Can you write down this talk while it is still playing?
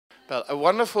Well, a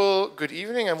wonderful good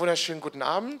evening, einen wunderschönen guten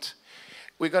Abend.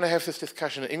 We're going to have this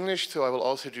discussion in English, so I will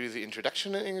also do the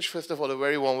introduction in English. First of all, a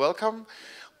very warm welcome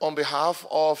on behalf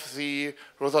of the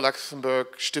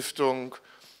Rosa-Luxemburg-Stiftung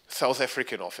South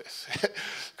African office,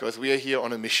 because we are here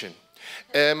on a mission.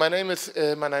 My name is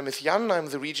Jan. I'm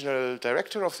the regional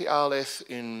director of the RLS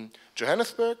in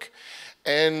Johannesburg,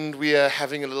 and we are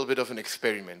having a little bit of an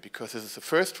experiment because this is the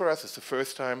first for us. It's the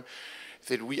first time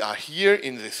that we are here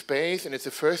in this space, and it's the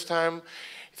first time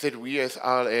that we as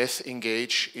RLS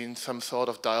engage in some sort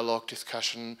of dialogue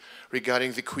discussion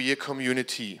regarding the queer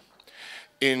community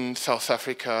in South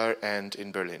Africa and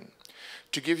in Berlin.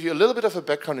 To give you a little bit of a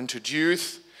background,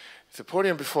 introduce the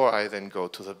podium before I then go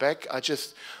to the back, I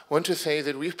just want to say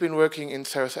that we've been working in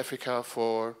South Africa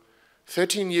for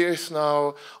 13 years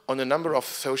now on a number of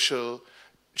social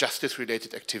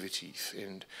justice-related activities.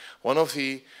 And one of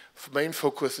the main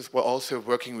focuses were also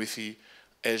working with the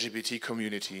LGBT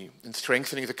community and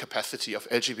strengthening the capacity of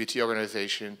LGBT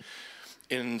organization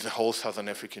in the whole Southern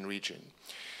African region.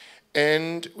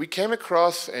 And we came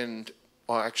across,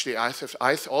 or actually I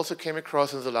also came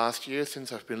across in the last year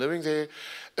since I've been living there,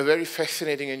 a very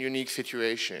fascinating and unique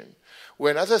situation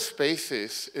where in other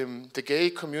spaces the gay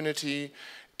community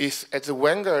is at the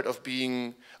vanguard of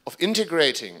being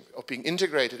integrated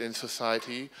in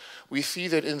society. We see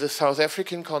that in the South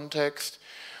African context,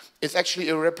 it's actually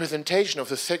a representation of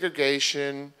the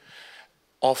segregation,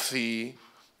 of the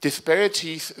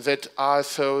disparities that are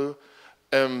so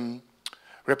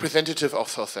representative of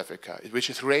South Africa,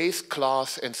 which is race,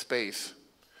 class, and space.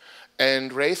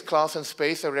 And race, class, and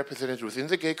space are represented within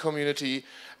the gay community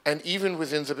and even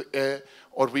within the,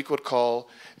 what we could call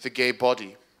the gay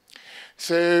body.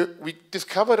 So we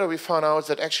discovered, or we found out,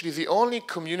 that actually the only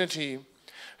community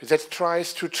that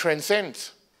tries to transcend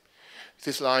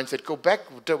these lines that go back,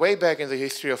 way back in the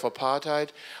history of apartheid,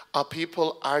 are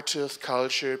people, artists,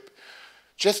 culture,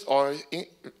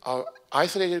 are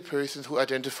isolated persons who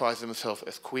identify themselves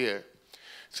as queer.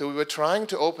 So we were trying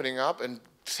to opening up and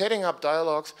setting up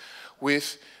dialogues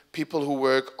with people who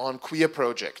work on queer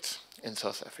projects in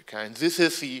South Africa. And this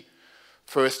is the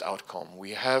first outcome.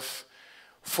 We have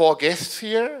 4 guests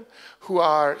here,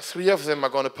 three of them are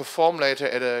going to perform later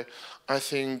at I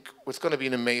think it's going to be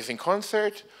an amazing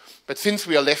concert. But since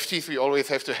we are lefties, we always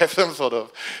have to have some sort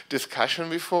of discussion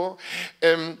before.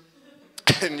 And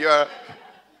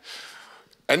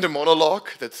a monologue,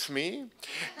 that's me.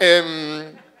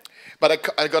 But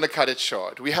I'm going to cut it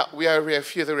short. We have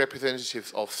here the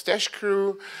representatives of Stash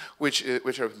Crew, which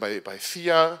are by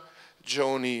Sia,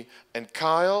 Joni, and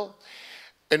Kyle,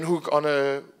 and who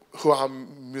are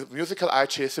musical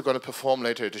artists who are going to perform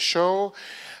later at the show.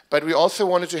 But we also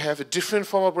wanted to have a different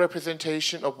form of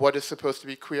representation of what is supposed to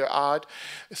be queer art.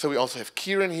 So we also have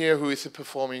Kieron here, who is a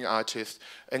performing artist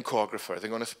and choreographer. They're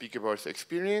going to speak about the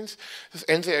experience.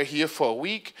 And they are here for a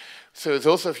week. So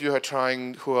those of you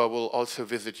who will also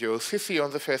visit Yo Sissy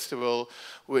on the festival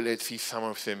will see some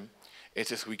of them at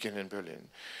this weekend in Berlin.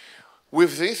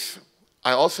 With this,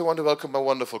 I also want to welcome my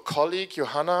wonderful colleague,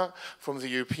 Johanna, from the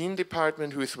European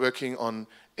department, who is working on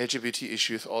LGBT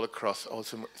issues all across,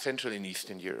 also Central and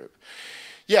Eastern Europe.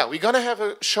 Yeah, we're going to have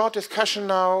a short discussion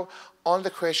now on the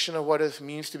question of what it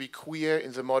means to be queer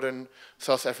in the modern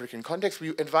South African context.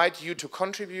 We invite you to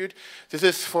contribute. This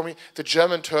is, for me, the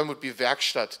German term would be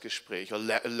Werkstattgespräch, or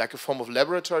like a form of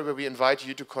laboratory where we invite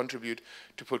you to contribute,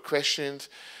 to put questions.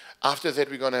 After that,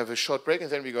 we're going to have a short break,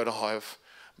 and then we're going to have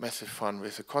massive fun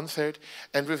with the concert.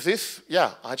 And with this,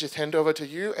 yeah, I just hand over to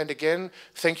you. And again,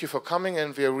 thank you for coming,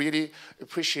 and we really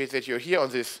appreciate that you're here on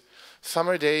this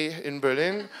summer day in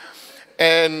Berlin.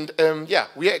 And yeah,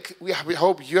 we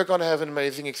hope you're going to have an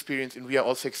amazing experience, and we are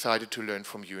also excited to learn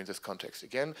from you in this context.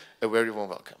 Again, a very warm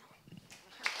welcome.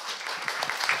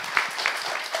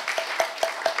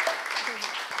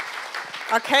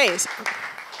 Okay.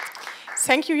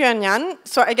 Thank you, Jörn Jan.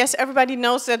 So I guess everybody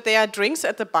knows that there are drinks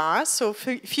at the bar, so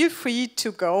feel free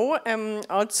to go.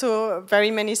 Also,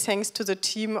 very many thanks to the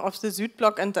team of the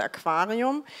Südblock and the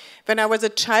aquarium. When I was a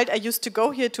child, I used to go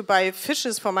here to buy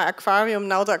fishes for my aquarium.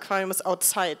 Now the aquarium is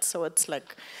outside, so it's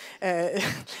like,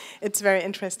 it's very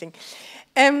interesting.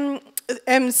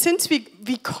 Since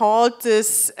we called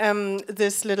this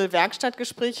little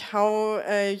Werkstattgespräch, how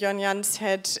Jörn Jan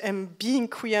said, being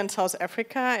queer in South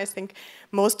Africa, I think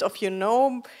most of you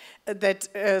know that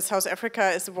South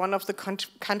Africa is one of the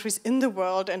countries in the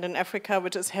world and in Africa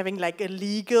which is having like a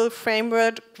legal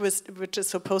framework which is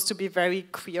supposed to be very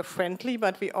queer friendly,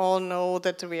 but we all know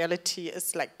that the reality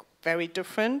is like very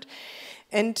different.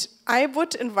 And I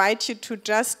would invite you to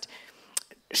just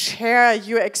share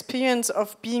your experience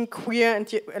of being queer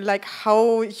and like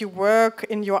how you work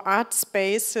in your art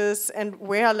spaces and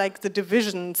where like the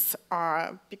divisions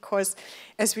are, because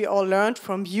as we all learned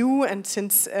from you and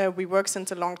since we work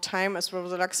since a long time as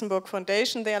Rosa-Luxemburg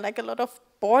Foundation, there are like a lot of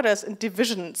borders and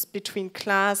divisions between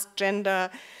class, gender,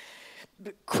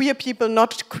 queer people,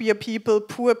 not queer people,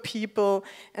 poor people,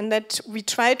 and that we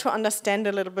try to understand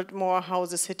a little bit more how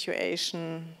the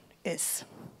situation is.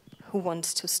 Who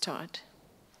wants to start?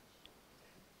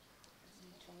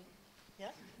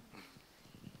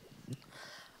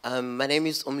 My name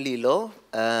is Umlilo,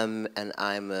 and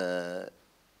I'm an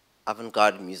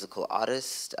avant-garde musical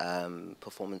artist,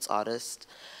 performance artist.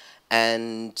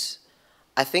 And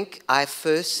I think I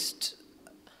first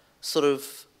sort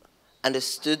of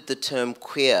understood the term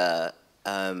queer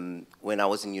when I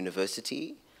was in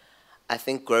university. I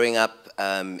think growing up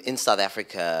in South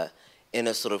Africa, in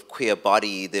a sort of queer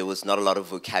body, there was not a lot of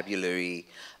vocabulary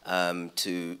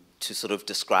to sort of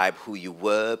describe who you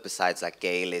were, besides like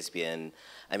gay, lesbian.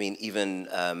 I mean, even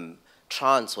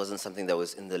trans wasn't something that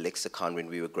was in the lexicon when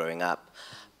we were growing up.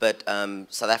 But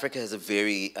South Africa has a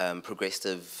very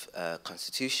progressive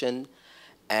constitution,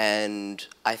 and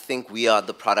I think we are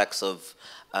the products of,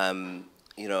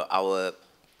 you know, our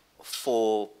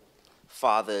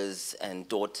forefathers and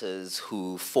daughters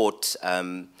who fought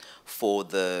for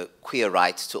the queer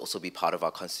rights to also be part of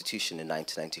our constitution in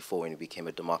 1994 when it became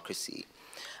a democracy.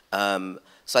 So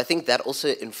I think that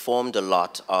also informed a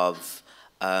lot of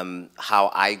how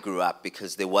I grew up,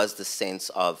 because there was the sense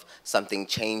of something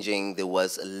changing. There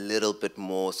was a little bit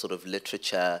more sort of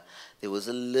literature. There was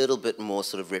a little bit more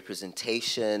sort of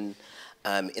representation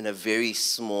in a very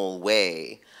small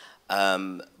way.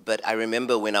 But I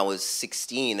remember when I was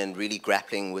 16 and really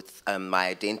grappling with my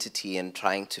identity and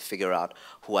trying to figure out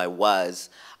who I was,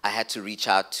 I had to reach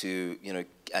out to, you know,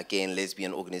 gay and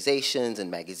lesbian organizations and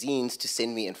magazines to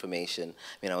send me information.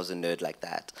 I mean, I was a nerd like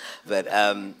that. But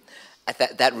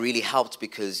that really helped,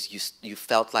 because you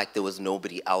felt like there was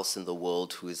nobody else in the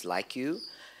world who is like you.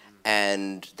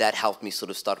 And that helped me sort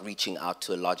of start reaching out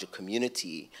to a larger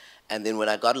community. And then when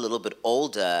I got a little bit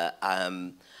older,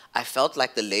 I felt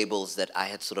like the labels that I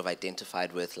had sort of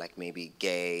identified with, like maybe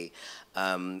gay,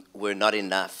 were not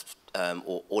enough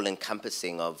or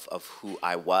all-encompassing of who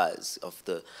I was, of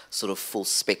the sort of full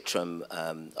spectrum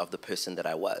of the person that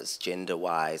I was,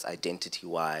 gender-wise,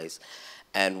 identity-wise.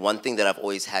 And one thing that I've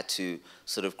always had to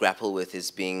sort of grapple with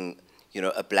is being, you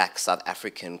know, a Black South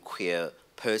African queer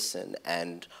person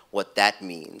and what that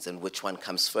means and which one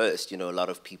comes first. You know, a lot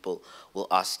of people will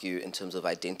ask you in terms of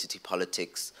identity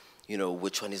politics, you know,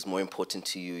 which one is more important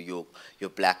to you, your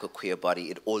Black or queer body.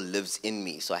 It all lives in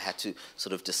me, so I had to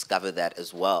sort of discover that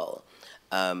as well.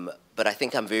 But I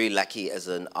think I'm very lucky as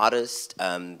an artist.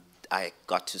 I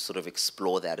got to sort of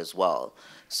explore that as well.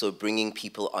 So bringing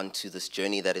people onto this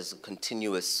journey that is a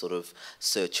continuous sort of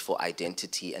search for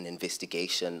identity and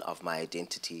investigation of my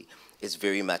identity is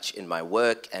very much in my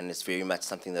work, and it's very much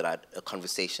something that a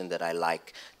conversation that I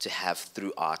like to have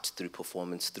through art, through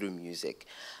performance, through music.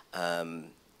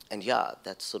 And yeah,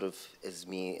 that sort of is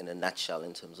me in a nutshell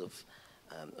in terms of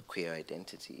a queer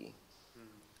identity.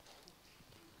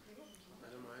 I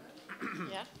don't mind.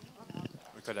 Yeah.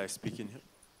 Could I speak in here?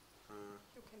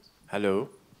 Hello?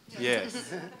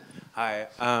 Yes. Hi.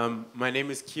 My name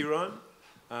is Kieron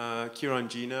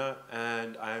Jina,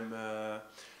 and I'm a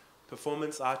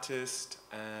performance artist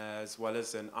as well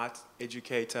as an art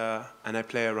educator, and I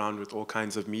play around with all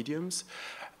kinds of mediums.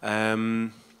 I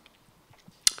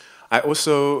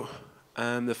also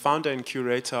am the founder and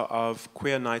curator of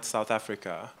Queer Night South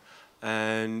Africa,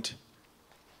 and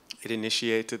it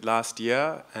initiated last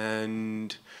year,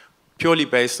 and purely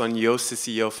based on Yo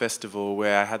Sissy Yo Festival,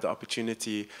 where I had the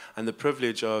opportunity and the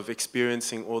privilege of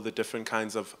experiencing all the different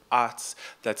kinds of arts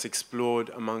that's explored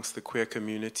amongst the queer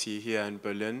community here in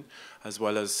Berlin, as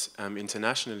well as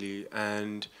internationally.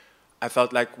 And I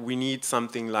felt like we need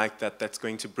something like that that's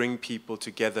going to bring people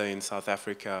together in South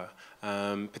Africa,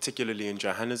 particularly in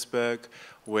Johannesburg,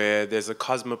 where there's a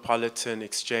cosmopolitan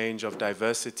exchange of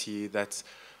diversity that's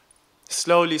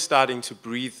slowly starting to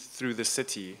breathe through the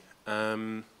city.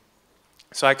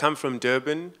 So I come from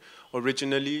Durban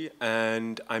originally,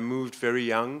 and I moved very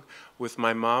young with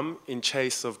my mom in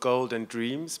chase of gold and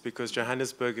dreams, because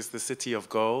Johannesburg is the city of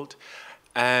gold.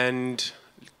 And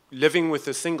living with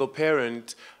a single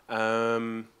parent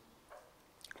kind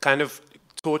of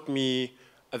taught me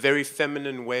a very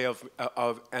feminine way of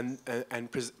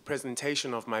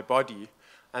presentation of my body.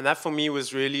 And that for me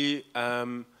was really,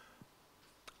 I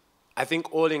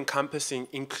think, all-encompassing,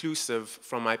 inclusive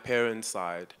from my parents'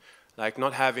 side. Like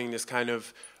not having this kind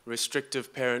of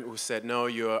restrictive parent who said, no,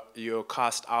 you're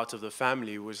cast out of the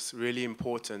family was really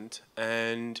important.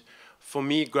 And for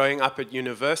me, growing up at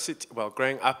university, well,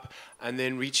 growing up and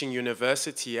then reaching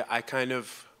university, I kind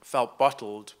of felt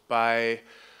bottled by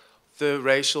the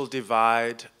racial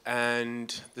divide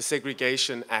and the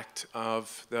segregation act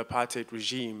of the apartheid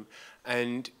regime.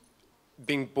 And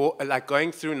being like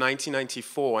going through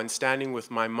 1994 and standing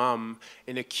with my mum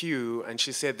in a queue, and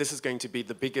she said, this is going to be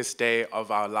the biggest day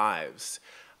of our lives.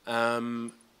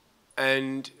 And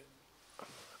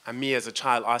me as a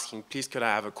child asking, please could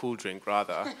I have a cool drink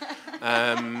rather,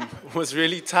 was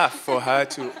really tough for her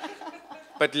to,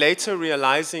 but later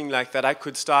realizing like that I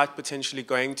could start potentially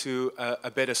going to a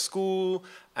better school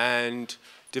and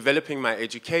developing my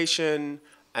education,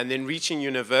 and then reaching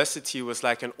university was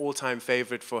like an all-time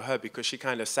favorite for her because she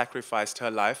kind of sacrificed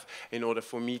her life in order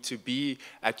for me to be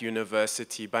at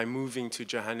university by moving to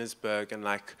Johannesburg and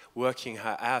like working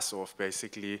her ass off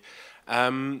basically.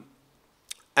 And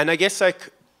I guess like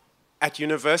at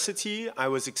university, I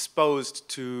was exposed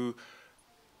to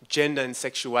gender and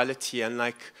sexuality and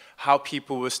like how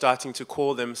people were starting to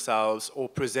call themselves or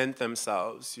present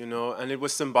themselves, you know, and it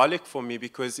was symbolic for me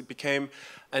because it became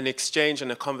an exchange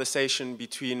and a conversation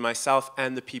between myself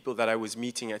and the people that I was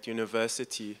meeting at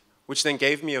university, which then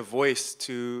gave me a voice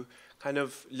to kind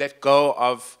of let go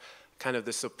of kind of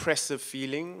this oppressive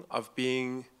feeling of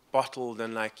being bottled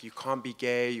and like you can't be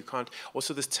gay, you can't.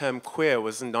 Also this term queer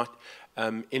was not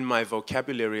in my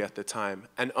vocabulary at the time.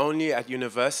 And only at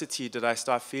university did I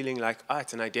start feeling like,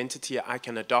 it's an identity I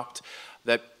can adopt,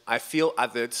 that I feel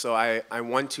othered, so I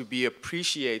want to be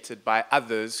appreciated by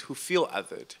others who feel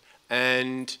othered.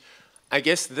 And I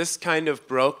guess this kind of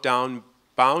broke down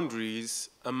boundaries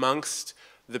amongst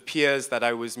the peers that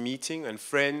I was meeting and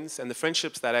friends, and the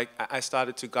friendships that I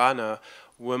started to garner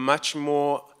were much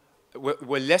more,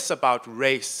 were less about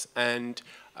race and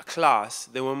a class.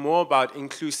 They were more about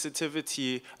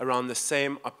inclusivity around the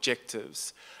same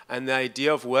objectives and the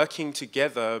idea of working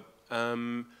together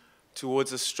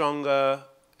towards a stronger,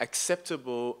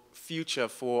 acceptable future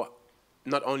for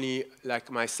not only like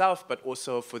myself, but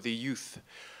also for the youth.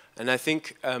 And I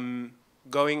think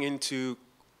going into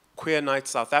Queer Night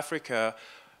South Africa,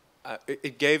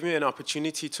 it gave me an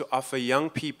opportunity to offer young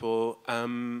people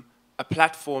a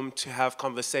platform to have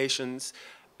conversations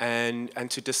and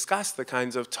to discuss the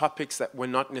kinds of topics that were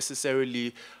not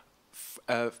necessarily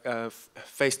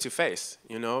face-to-face,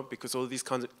 you know, because all these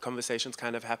conversations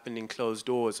kind of happened in closed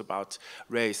doors about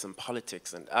race and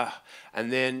politics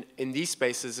and then in these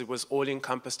spaces it was all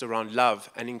encompassed around love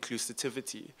and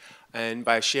inclusivity, and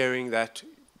by sharing that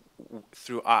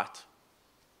through art.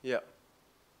 Yeah.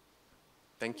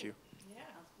 Thank you.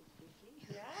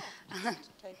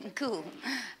 Cool.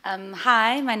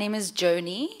 Hi, my name is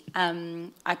Joni.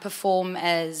 I perform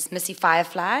as Missy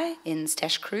Phayafly in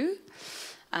Stash Crew.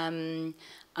 I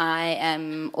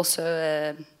am also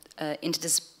an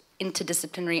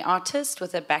interdisciplinary artist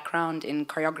with a background in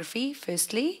choreography,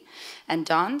 firstly, and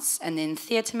dance, and then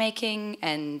theatre making,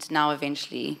 and now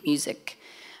eventually music,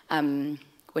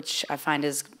 which I find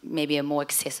is maybe a more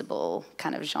accessible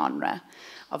kind of genre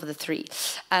of the three.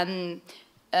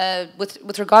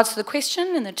 With regards to the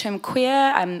question and the term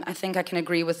queer, I think I can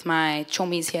agree with my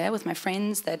chomies here, with my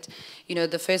friends, that, you know,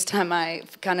 the first time I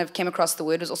kind of came across the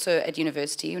word was also at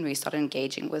university when we started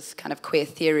engaging with kind of queer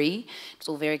theory. It was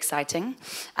all very exciting.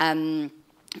 And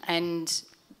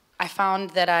I found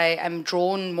that I am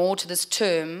drawn more to this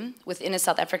term within a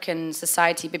South African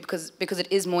society because it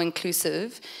is more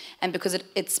inclusive and because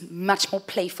it's much more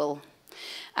playful.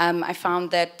 I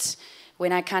found that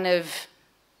when I kind of,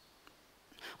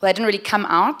 well, I didn't really come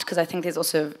out because I think there's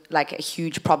also like a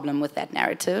huge problem with that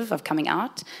narrative of coming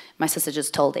out. My sister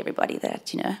just told everybody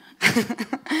that, you know,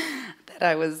 that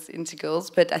I was into girls.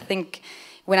 But I think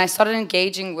when I started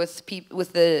engaging with people,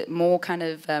 with the more kind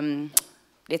of,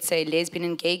 let's say, lesbian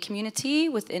and gay community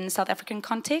within South African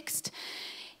context,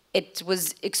 it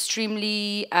was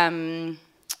extremely,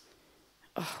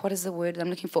 what is the word I'm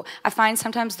looking for? I find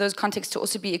sometimes those contexts to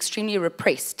also be extremely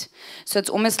repressed. So it's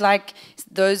almost like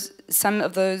some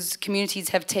of those communities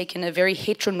have taken a very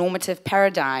heteronormative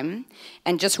paradigm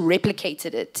and just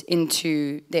replicated it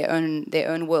into their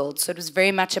own world. So it was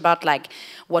very much about like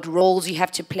what roles you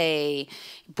have to play.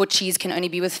 Butchies can only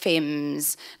be with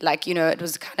femmes. Like, you know, it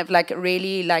was kind of like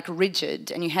really like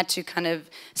rigid, and you had to kind of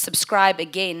subscribe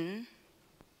again.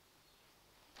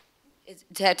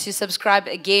 To subscribe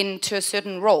again to a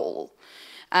certain role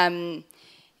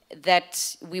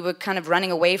that we were kind of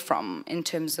running away from in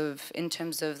terms of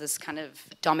this kind of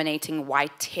dominating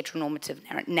white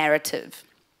heteronormative narrative.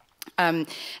 And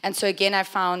so again, I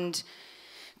found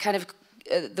kind of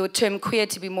the term queer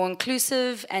to be more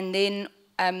inclusive, and then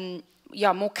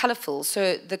yeah, more colorful.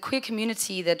 So the queer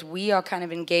community that we are kind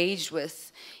of engaged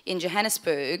with in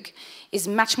Johannesburg is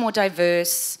much more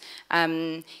diverse,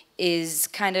 is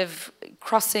kind of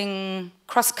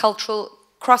cross-cultural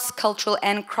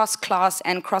and cross-class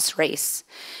and cross-race,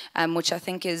 which I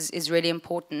think is really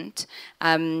important,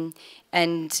 and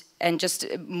just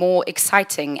more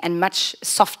exciting and much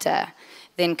softer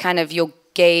than kind of your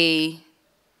gay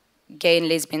and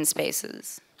lesbian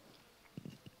spaces.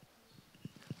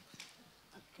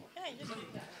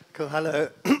 Cool, hello.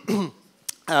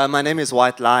 My name is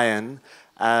Whyt Lyon.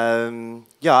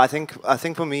 Yeah, I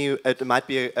think for me it might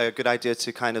be a good idea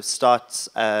to kind of start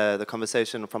the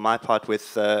conversation from my part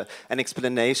with an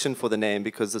explanation for the name,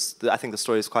 because I think the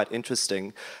story is quite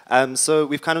interesting. So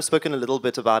we've kind of spoken a little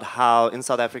bit about how in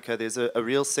South Africa there's a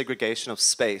real segregation of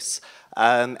space,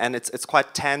 and it's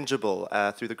quite tangible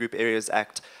through the Group Areas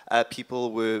Act.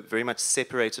 People were very much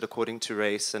separated according to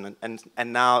race, and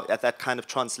now that kind of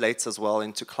translates as well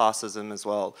into classism as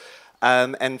well.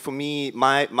 And for me,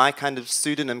 my kind of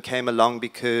pseudonym came along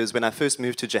because when I first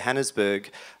moved to Johannesburg,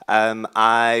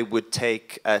 I would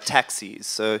take taxis.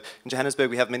 So in Johannesburg,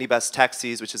 we have minibus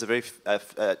taxis, which is a very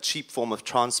cheap form of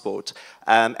transport,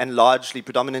 and largely,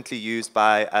 predominantly used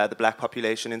by the black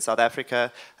population in South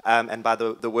Africa, and by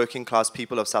the working class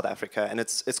people of South Africa. And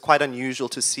it's quite unusual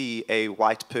to see a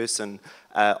white person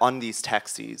on these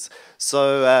taxis.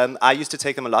 So I used to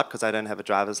take them a lot because I don't have a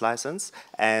driver's license,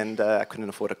 and I couldn't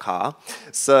afford a car.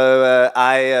 So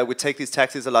I would take these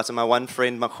taxis a lot, and my one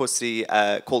friend, Makhosi,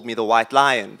 called me the Whyt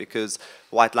Lion, because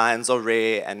white lions are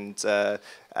rare, and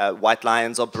white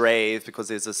lions are brave, because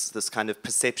there's this kind of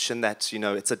perception that, you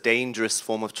know, it's a dangerous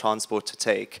form of transport to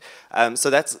take. So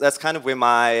that's kind of where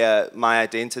my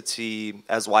identity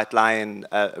as Whyt Lion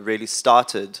really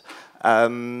started.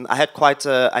 I had quite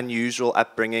an unusual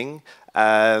upbringing.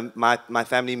 My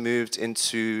family moved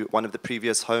into one of the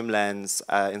previous homelands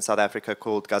in South Africa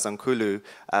called Gazankulu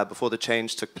before the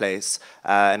change took place,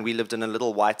 and we lived in a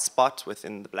little white spot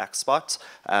within the black spot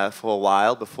for a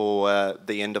while before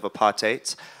the end of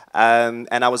apartheid. And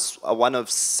I was one of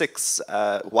 6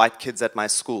 white kids at my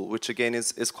school, which again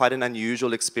is quite an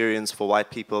unusual experience for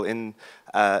white people in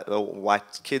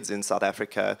white kids in South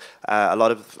Africa. A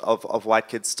lot of white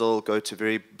kids still go to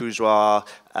very bourgeois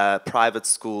private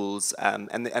schools,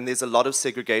 and there's a lot of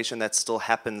segregation that still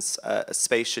happens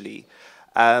spatially.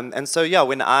 And so, yeah,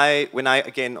 when I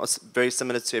again, was very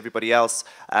similar to everybody else,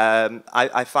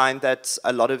 I find that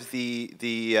a lot of the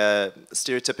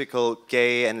stereotypical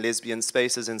gay and lesbian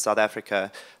spaces in South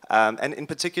Africa, and in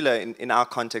particular in our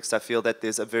context, I feel that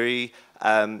there's a very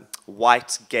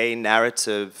white gay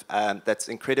narrative that's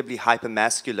incredibly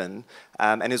hyper-masculine,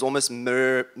 and is almost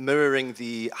mirroring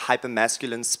the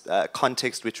hyper-masculine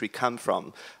context which we come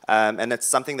from. And it's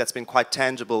something that's been quite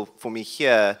tangible for me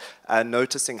here,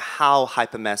 noticing how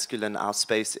hyper-masculine our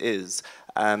space is,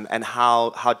 and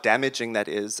how damaging that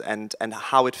is, and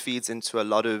how it feeds into a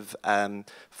lot of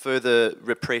further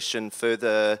repression,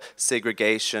 further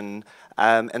segregation.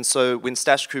 And so when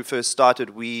Stash Crew first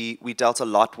started, we dealt a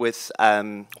lot with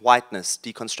whiteness,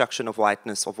 deconstruction of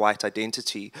whiteness, of white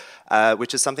identity,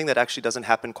 which is something that actually doesn't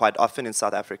happen quite often in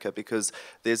South Africa, because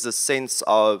there's a sense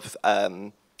of,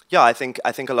 yeah, I think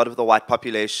a lot of the white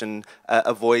population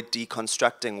avoid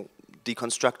deconstructing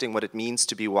what it means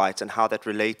to be white and how that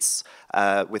relates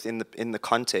in the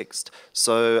context.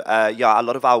 So yeah, a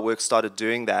lot of our work started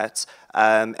doing that,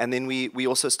 and then we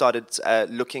also started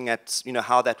looking at, you know,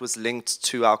 how that was linked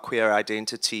to our queer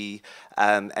identity,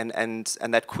 and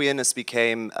that queerness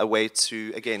became a way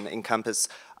to again encompass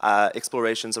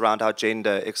explorations around our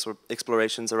gender,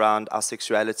 explorations around our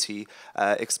sexuality,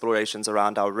 explorations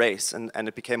around our race, and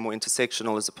it became more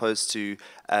intersectional as opposed to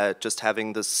just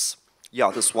having this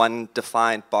one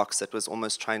defined box that was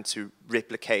almost trying to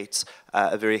replicate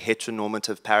a very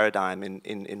heteronormative paradigm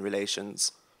in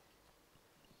relations.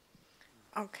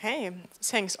 Okay,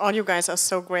 thanks. All you guys are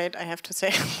so great, I have to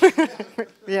say.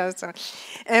 Yeah, so.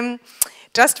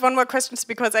 Just one more question,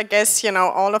 because I guess, you know,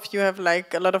 all of you have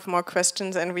like a lot of more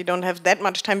questions, and we don't have that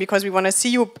much time because we want to see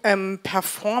you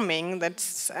performing.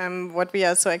 That's what we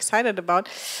are so excited about.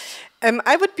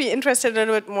 I would be interested a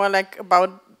little bit more like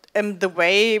about the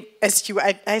way, as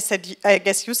I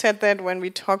guess you said that when we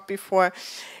talked before,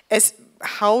 as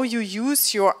how you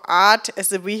use your art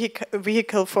as a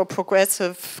vehicle for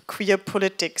progressive queer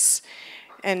politics,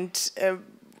 and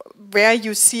where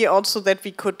you see also that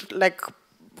we could like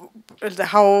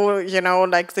how, you know,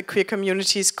 like the queer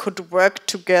communities could work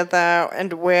together,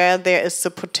 and where there is the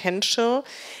potential,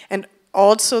 and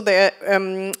also there,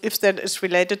 if that is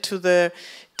related to the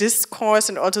discourse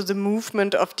and also the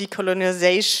movement of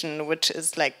decolonization, which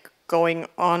is like going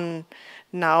on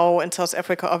now in South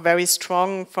Africa, or very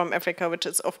strong from Africa, which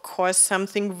is of course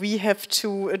something we have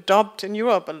to adopt in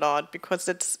Europe a lot, because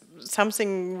it's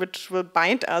something which will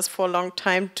bind us for a long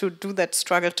time to do that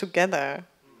struggle together.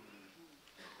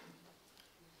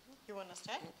 You want to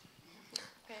start?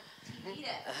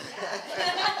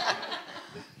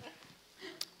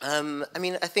 I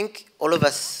mean, I think all of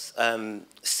us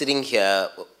sitting here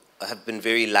have been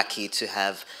very lucky to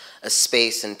have a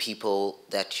space and people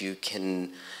that you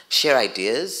can share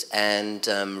ideas and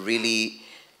really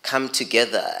come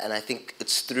together. And I think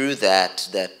it's through that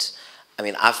I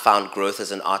mean, I've found growth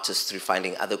as an artist through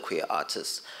finding other queer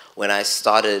artists. When I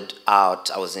started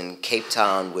out, I was in Cape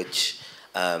Town, which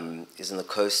is in the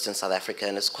coast in South Africa,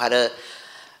 and it's quite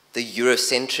the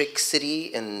Eurocentric city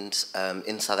in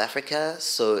South Africa.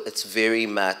 So it's very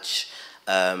much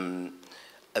a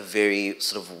very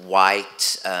sort of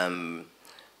white,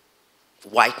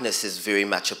 whiteness is very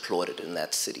much applauded in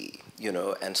that city, you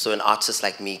know. And so an artist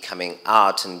like me coming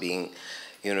out and being,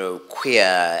 you know,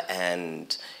 queer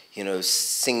and, you know,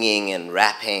 singing and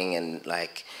rapping and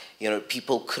like, you know,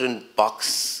 people couldn't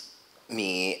box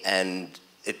me, and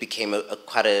it became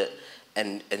quite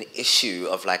an issue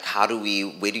of like,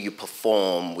 where do you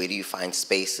perform, where do you find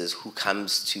spaces, who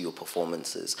comes to your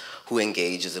performances, who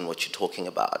engages in what you're talking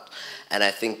about. And I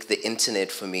think the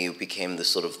internet for me became the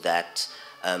sort of that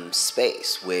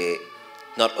space where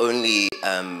not only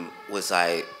was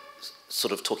I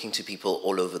sort of talking to people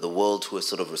all over the world who were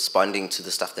sort of responding to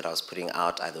the stuff that I was putting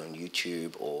out, either on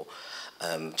YouTube or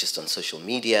just on social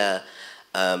media.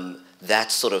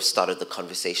 That sort of started the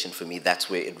conversation for me. That's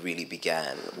where it really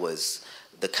began, was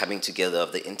the coming together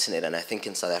of the internet. And I think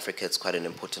in South Africa it's quite an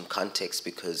important context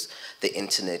because the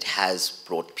internet has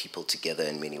brought people together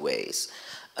in many ways.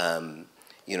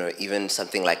 You know, even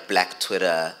something like Black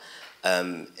Twitter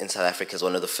in South Africa is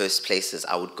one of the first places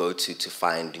I would go to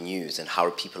find news and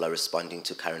how people are responding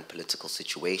to current political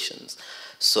situations.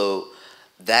 So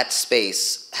that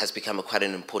space has become quite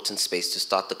an important space to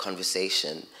start the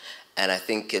conversation. And I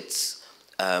think it's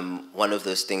one of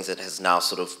those things that has now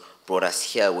sort of brought us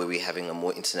here, where we're having a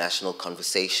more international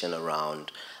conversation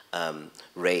around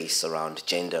race, around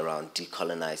gender, around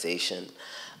decolonization.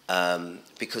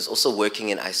 Because also working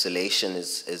in isolation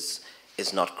is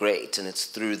not great. And it's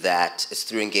through that, it's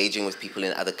through engaging with people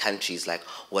in other countries, like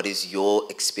what is your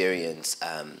experience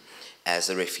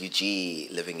as a refugee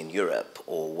living in Europe,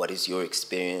 or what is your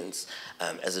experience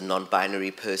as a non-binary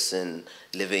person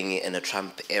living in a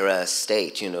Trump-era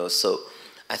state, you know? So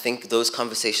I think those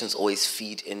conversations always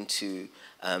feed into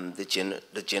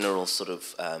the general sort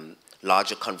of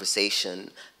larger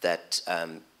conversation that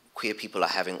queer people are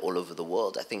having all over the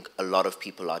world. I think a lot of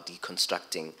people are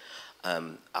deconstructing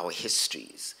our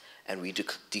histories, and we're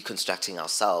deconstructing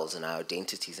ourselves and our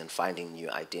identities and finding new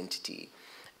identity.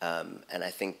 And I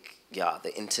think, yeah,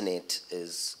 the internet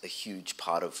is a huge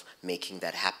part of making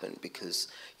that happen, because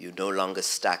you're no longer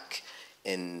stuck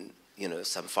in, you know,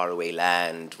 some faraway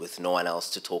land with no one else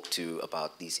to talk to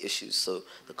about these issues. So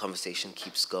the conversation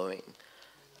keeps going.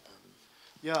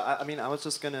 Yeah, I mean, I was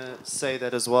just going to say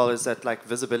that as well, is that like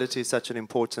visibility is such an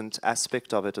important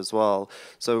aspect of it as well.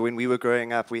 So when we were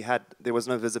growing up, there was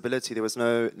no visibility, there was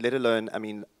no, let alone, I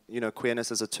mean, you know,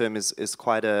 queerness as a term is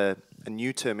quite a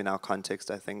new term in our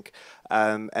context, I think.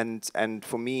 And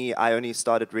for me, I only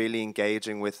started really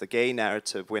engaging with the gay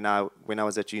narrative when I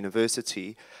was at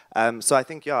university. So I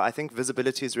think, yeah, I think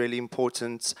visibility is really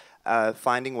important.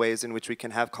 Finding ways in which we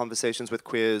can have conversations with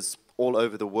queers all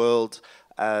over the world.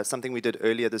 Something we did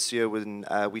earlier this year when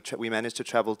we managed to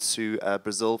travel to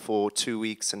Brazil for 2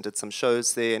 weeks and did some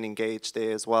shows there and engaged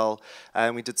there as well.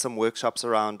 And we did some workshops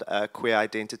around queer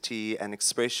identity and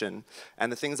expression.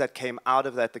 And the things that came out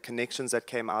of that, the connections that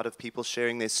came out of people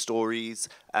sharing their stories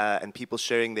and people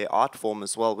sharing their art form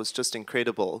as well, was just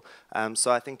incredible.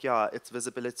 So I think, yeah, it's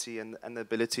visibility and the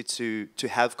ability to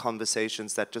have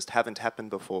conversations that just haven't happened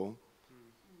before.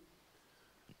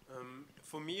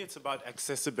 For me, it's about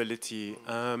accessibility,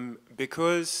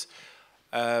 because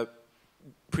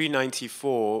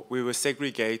pre-94, we were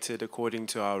segregated according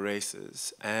to our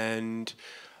races, and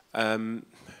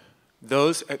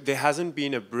there hasn't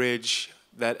been a bridge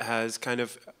that has kind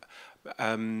of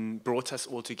brought us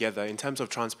all together in terms of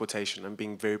transportation. I'm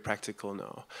being very practical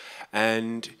now.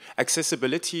 And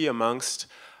accessibility amongst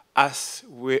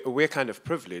we're kind of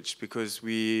privileged because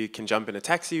we can jump in a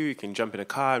taxi, we can jump in a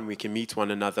car, and we can meet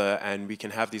one another, and we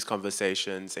can have these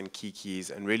conversations and kikis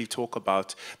and really talk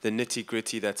about the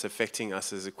nitty-gritty that's affecting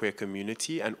us as a queer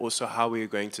community, and also how we're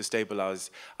going to stabilize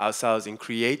ourselves in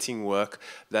creating work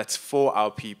that's for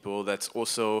our people, that's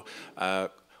also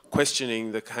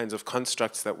questioning the kinds of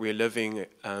constructs that we're living,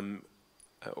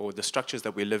 or the structures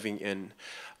that we're living in.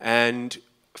 And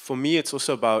for me, it's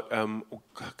also about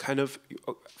kind of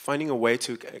finding a way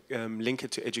to link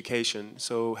it to education.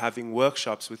 So having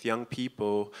workshops with young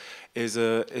people is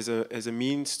a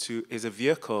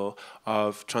vehicle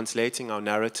of translating our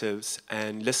narratives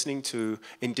and listening to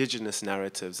indigenous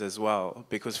narratives as well.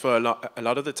 Because for a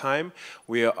lot of the time,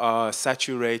 we are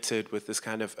saturated with this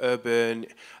kind of urban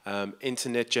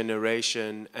internet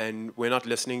generation, and we're not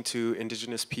listening to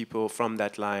indigenous people from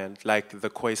that land, like the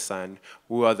Khoisan,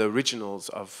 who are the originals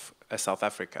of South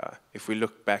Africa, if we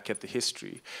look back at the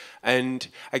history. And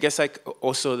I guess like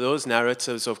also those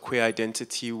narratives of queer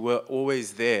identity were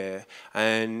always there,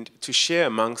 and to share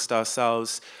amongst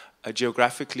ourselves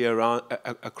geographically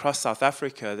across South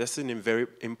Africa, that's a very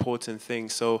important thing.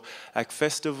 So like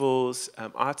festivals,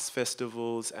 arts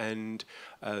festivals, and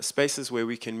spaces where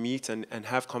we can meet and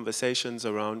have conversations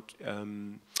around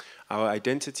our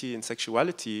identity and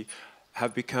sexuality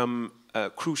have become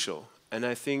crucial. And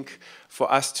I think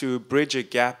for us to bridge a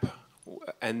gap,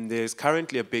 and there's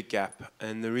currently a big gap,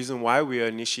 and the reason why we are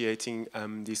initiating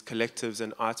these collectives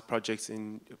and arts projects,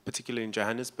 particularly in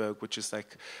Johannesburg, which is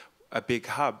like a big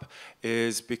hub,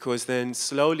 is because then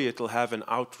slowly it'll have an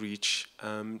outreach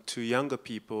to younger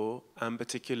people,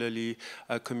 particularly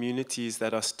communities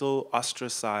that are still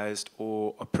ostracized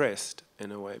or oppressed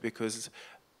in a way, because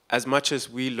as much as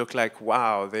we look like,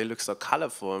 wow, they look so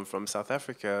colorful and from South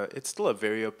Africa, it's still a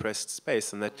very oppressed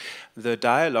space, and that the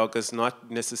dialogue is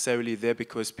not necessarily there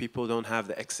because people don't have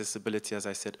the accessibility, as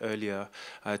I said earlier,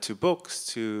 to books,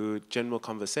 to general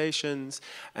conversations.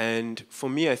 And for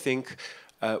me, I think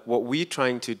what we're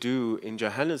trying to do in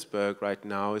Johannesburg right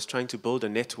now is trying to build a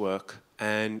network,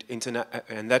 and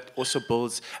that also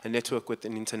builds a network with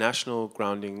an international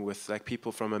grounding, with like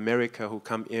people from America who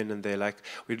come in and they're like,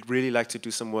 we'd really like to do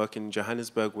some work in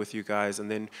Johannesburg with you guys, and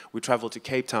then we travel to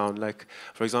Cape Town. Like,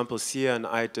 for example, Sia and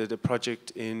I did a project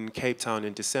in Cape Town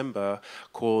in December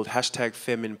called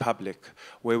 #FemInPublic,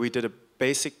 where we did a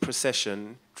basic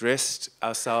procession, dressed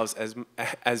ourselves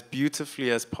as beautifully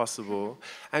as possible,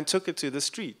 and took it to the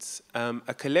streets.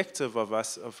 A collective of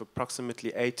us, of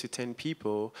approximately 8 to 10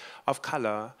 people of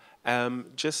color,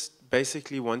 just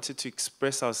basically wanted to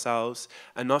express ourselves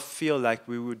and not feel like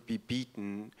we would be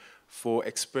beaten for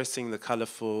expressing the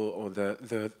colorful or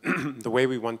the way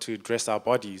we want to dress our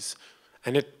bodies.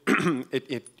 And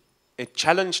it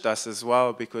challenged us as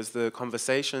well, because the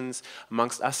conversations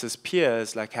amongst us as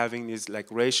peers, like having these like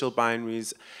racial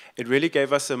binaries, it really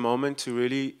gave us a moment to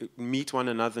really meet one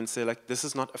another and say, like, this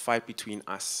is not a fight between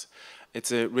us.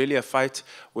 It's really a fight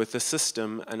with a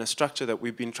system and a structure that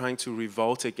we've been trying to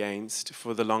revolt against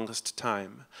for the longest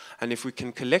time. And if we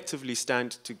can collectively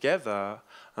stand together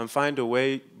and find a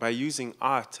way by using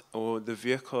art or the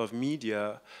vehicle of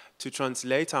media to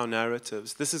translate our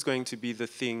narratives, this is going to be the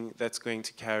thing that's going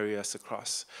to carry us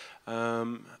across.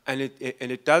 And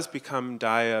it does become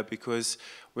dire, because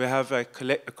we have a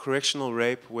correctional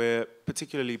rape where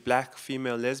particularly black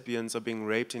female lesbians are being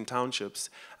raped in townships.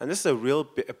 And this is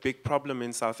a big problem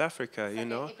in South Africa, it's you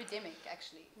know? An epidemic,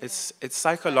 actually. It's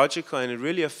psychological, and it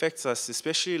really affects us,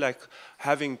 especially like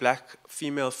having black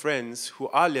female friends who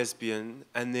are lesbian,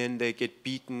 and then they get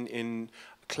beaten in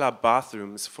club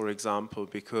bathrooms, for example,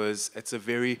 because it's a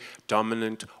very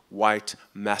dominant white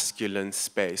masculine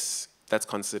space that's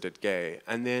considered gay.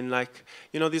 And then, like,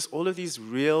 you know, there's all of these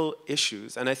real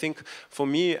issues. And I think for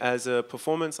me as a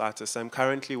performance artist, I'm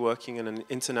currently working in an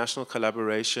international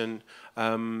collaboration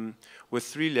with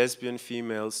 3 lesbian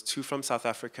females, 2 from South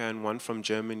Africa and 1 from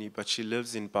Germany, but she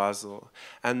lives in Basel.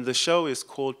 And the show is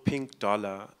called Pink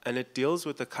Dollar, and it deals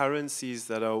with the currencies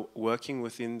that are working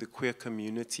within the queer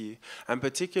community, and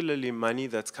particularly money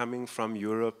that's coming from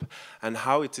Europe, and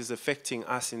how it is affecting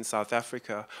us in South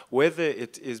Africa, whether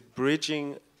it is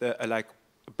bridging,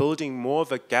 building more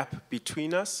of a gap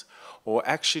between us, or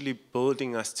actually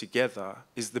building us together,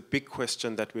 is the big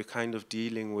question that we're kind of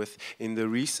dealing with in the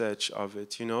research of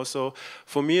it, you know? So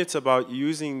for me, it's about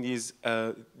using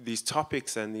these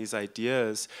topics and these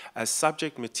ideas as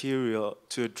subject material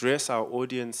to address our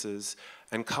audiences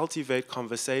and cultivate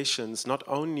conversations, not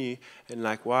only in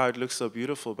like, wow, it looks so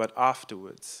beautiful, but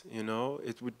afterwards, you know?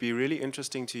 It would be really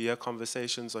interesting to hear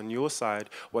conversations on your side,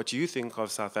 what you think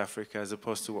of South Africa as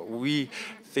opposed to what we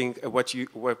think, what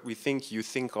we think you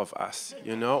think of us,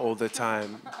 you know, all the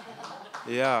time.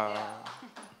 Yeah.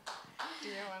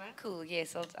 Cool,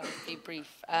 yes, I'll be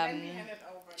brief.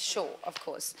 Sure, of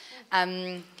course.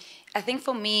 I think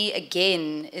for me,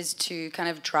 again, is to kind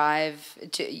of drive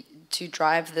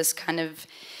this kind of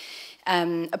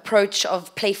approach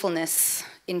of playfulness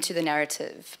into the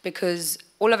narrative, because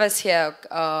all of us here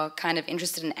are kind of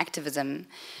interested in activism,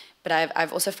 but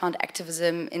I've also found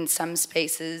activism in some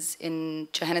spaces in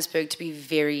Johannesburg to be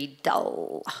very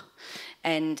dull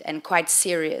and quite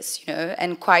serious, you know,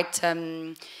 and quite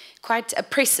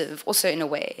oppressive also in a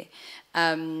way.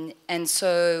 And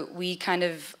so we kind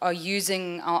of are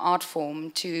using our art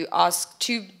form to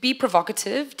be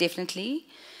provocative, definitely,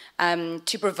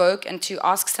 to provoke and to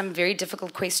ask some very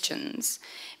difficult questions,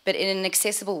 but in an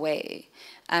accessible way.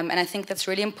 And I think that's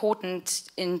really important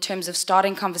in terms of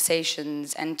starting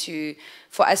conversations and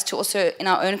for us to also, in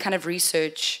our own kind of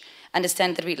research,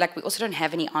 understand that we also don't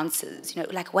have any answers. You know,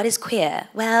 like, what is queer?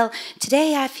 Well,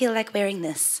 today I feel like wearing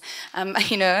this.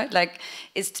 You know, like,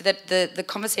 is that the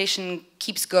conversation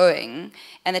keeps going,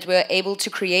 and that we're able to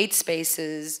create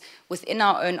spaces within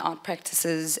our own art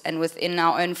practices and within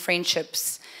our own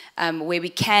friendships where we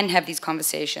can have these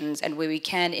conversations and where we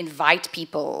can invite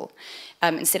people,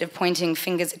 instead of pointing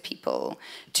fingers at people,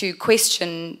 to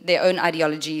question their own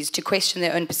ideologies, to question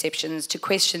their own perceptions, to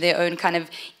question their own kind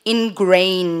of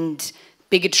ingrained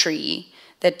bigotry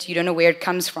that you don't know where it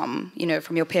comes from, you know,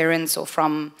 from your parents or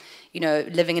from, you know,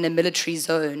 living in a military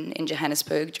zone in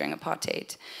Johannesburg during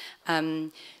apartheid.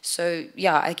 So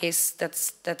yeah, I guess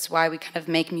that's why we kind of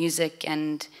make music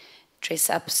and dress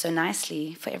up so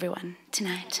nicely for everyone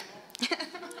tonight.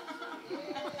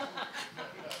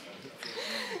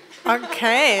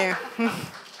 Okay.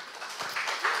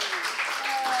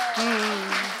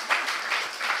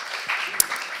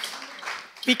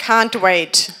 We can't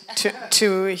wait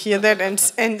to hear that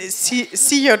and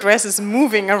see your dresses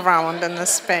moving around in the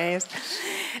space.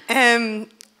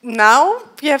 Now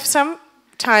we have some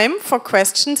time for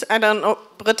questions. I don't know,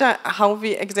 Britta, how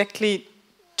we exactly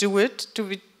do it. Do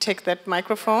we take that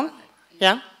microphone?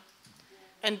 Yeah?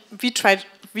 And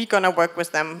we're gonna work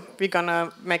with them. We're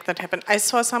gonna make that happen. I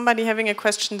saw somebody having a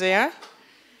question there.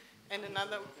 And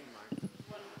another one.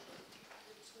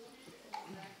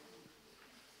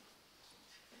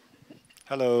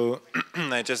 Hello.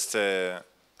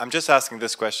 I'm just asking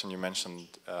this question you mentioned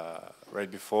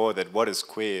right before, that what is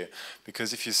queer?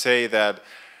 Because if you say that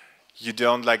you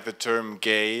don't like the term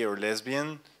gay or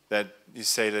lesbian, that you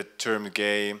say the term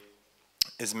gay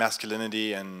is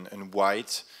masculinity and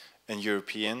white and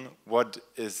European, what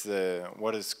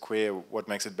is queer? What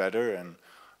makes it better, and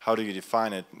how do you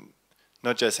define it?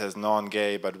 Not just as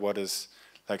non-gay, but what is,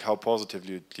 like, how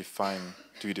positively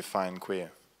do you define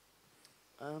queer?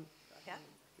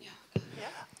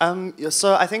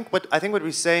 So I think what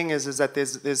we're saying is that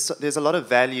there's a lot of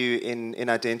value in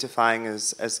identifying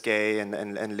as gay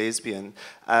and lesbian,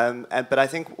 but I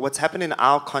think what's happened in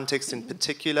our context in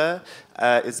particular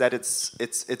is that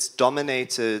it's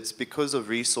dominated because of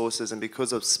resources and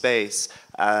because of space.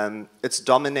 It's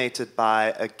dominated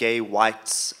by a gay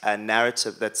white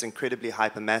narrative that's incredibly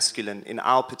hypermasculine in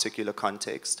our particular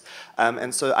context,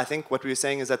 and so I think what we're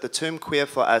saying is that the term queer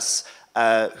for us,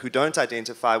 who don't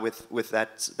identify with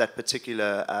that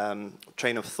particular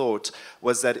train of thought,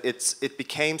 was that it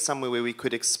became somewhere where we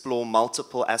could explore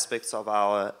multiple aspects of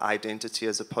our identity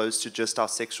as opposed to just our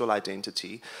sexual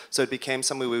identity. So it became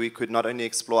somewhere where we could not only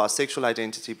explore our sexual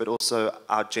identity, but also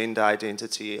our gender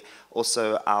identity,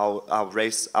 also our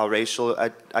racial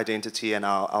identity and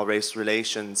our race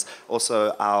relations,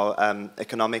 also our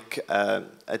economic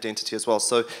identity as well.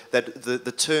 So that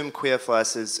the term queer for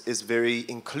us is very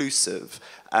inclusive,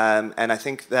 and I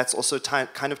think that's also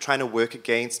kind of trying to work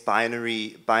against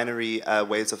binary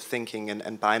ways of thinking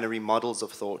and binary models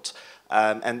of thought,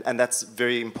 and that's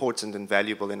very important and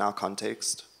valuable in our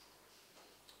context.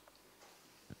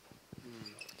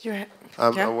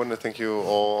 I want to thank you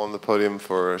all on the podium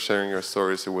for sharing your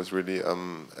stories. It was really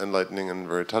enlightening and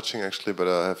very touching, actually, but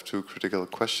I have two critical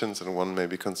questions, and one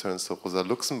maybe concerns the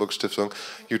Rosa-Luxemburg-Stiftung.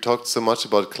 You talked so much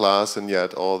about class, and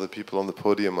yet all the people on the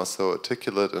podium are so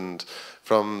articulate and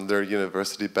from their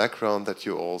university background that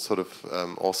you all sort of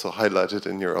also highlighted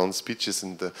in your own speeches,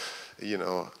 and the,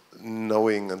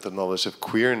 knowing and the knowledge of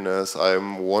queerness,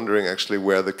 I'm wondering actually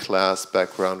where the class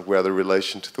background, where the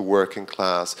relation to the working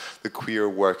class, the queer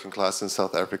working class in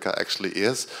South Africa actually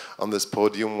is on this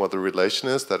podium, what the relation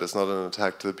is. That is not an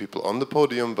attack to the people on the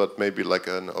podium, but maybe like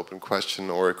an open question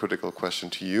or a critical question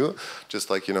to you. Just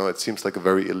like, you know, it seems like a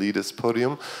very elitist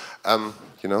podium,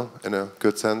 you know, in a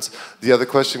good sense. The other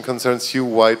question concerns you,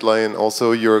 Whyt Lyon.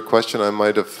 Also, your question, I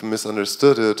might have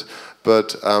misunderstood it,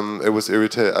 but I was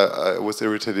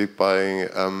irritated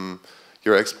by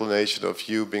your explanation of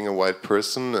you being a white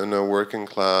person in a working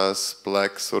class,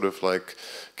 black sort of like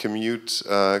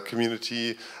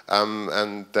community,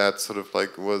 and that sort of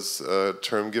like was a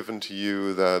term given to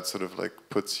you that sort of like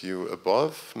puts you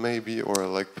above, maybe, or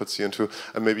like puts you into,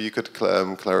 and maybe you could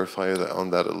clarify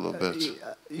on that a little bit.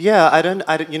 Yeah, I don't.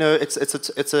 You know, it's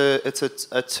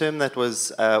a term that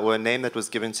was or a name that was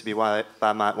given to me by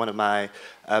one of my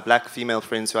black female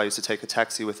friends who I used to take a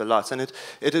taxi with a lot, and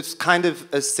it is kind of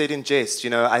said in jest.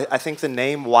 You know, I think the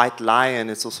name Whyt Lyon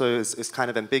is also is kind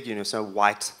of ambiguous. So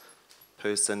white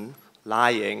person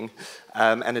lying,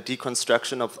 and a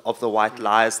deconstruction of the white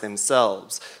lies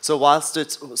themselves. So whilst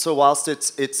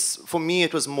it's for me,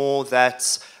 it was more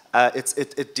that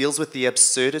it deals with the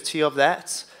absurdity of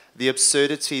that. The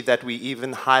absurdity that we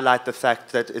even highlight the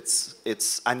fact that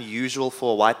it's unusual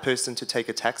for a white person to take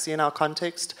a taxi in our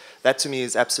context. That to me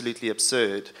is absolutely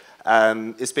absurd,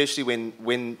 especially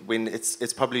when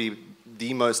it's probably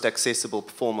the most accessible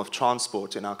form of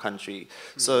transport in our country.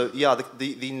 So yeah,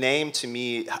 the name to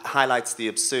me highlights the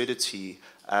absurdity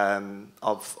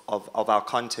of our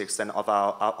context and of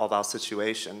our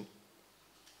situation.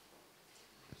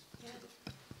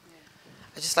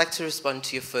 I'd just like to respond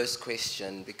to your first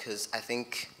question, because I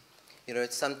think, you know,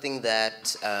 it's something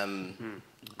that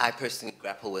I personally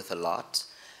grapple with a lot,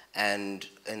 and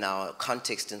in our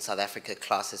context in South Africa,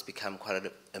 class has become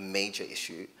quite a major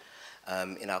issue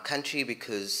in our country,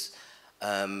 because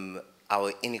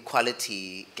our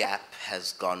inequality gap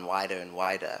has gone wider and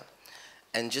wider.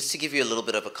 And just to give you a little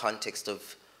bit of a context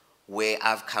of where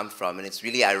I've come from, and it's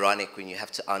really ironic when you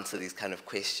have to answer these kind of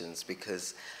questions,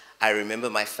 because I remember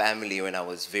my family when I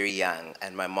was very young,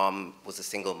 and my mom was a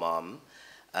single mom,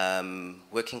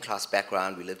 working class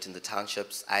background. We lived in the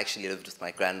townships. I actually lived with my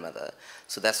grandmother.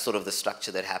 So that's sort of the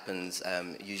structure that happens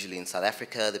usually in South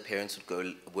Africa. The parents would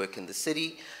go work in the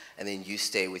city, and then you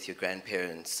stay with your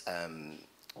grandparents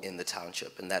in the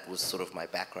township, and that was sort of my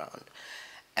background.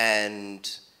 And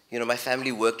you know, my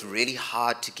family worked really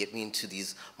hard to get me into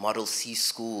these Model C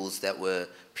schools that were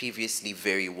previously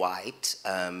very white,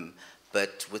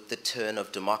 but with the turn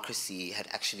of democracy had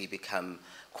actually become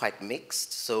quite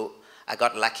mixed. So I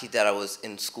got lucky that I was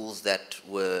in schools that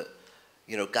were,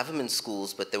 you know, government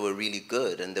schools, but they were really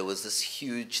good. And there was this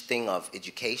huge thing of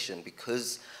education.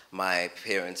 Because my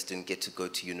parents didn't get to go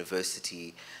to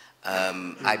university,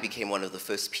 I became one of the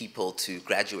first people to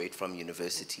graduate from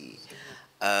university.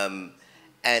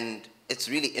 And it's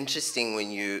really interesting when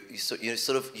you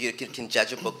can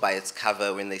judge a book by its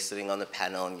cover when they're sitting on the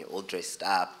panel and you're all dressed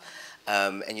up.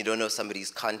 And you don't know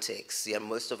somebody's context. Yeah,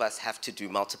 most of us have to do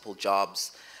multiple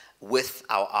jobs with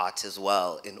our art as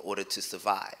well in order to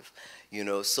survive. You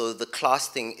know, so the class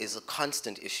thing is a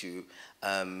constant issue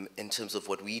in terms of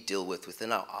what we deal with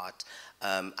within our art.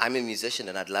 I'm a musician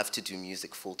and I'd love to do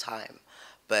music full time,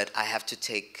 but I have to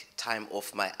take time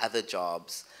off my other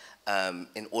jobs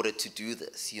in order to do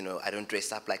this. You know, I don't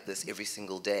dress up like this every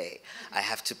single day. I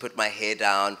have to put my hair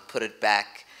down, put it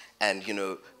back, and, you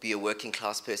know, be a working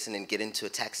class person and get into a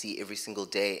taxi every single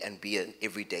day and be an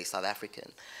everyday South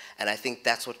African. And I think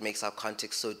that's what makes our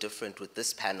context so different with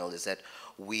this panel, is that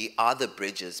we are the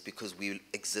bridges because we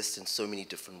exist in so many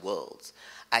different worlds.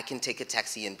 I can take a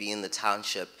taxi and be in the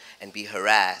township and be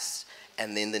harassed,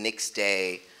 and then the next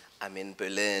day I'm in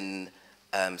Berlin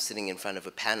sitting in front of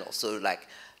a panel. So like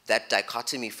that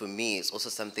dichotomy for me is also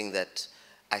something that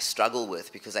I struggle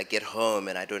with, because I get home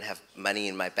and I don't have money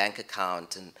in my bank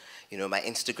account, and you know, my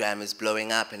Instagram is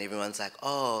blowing up and everyone's like,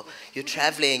 oh, you're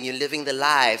traveling, you're living the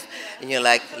life, and you're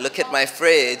like, look at my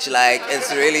fridge, like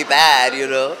it's really bad, you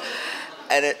know.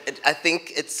 And I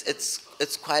think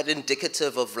it's quite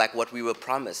indicative of like what we were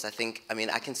promised. I mean,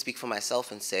 I can speak for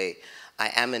myself and say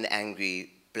I am an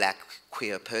angry black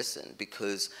queer person,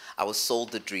 because I was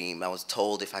sold the dream. I was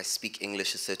told if I speak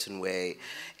English a certain way,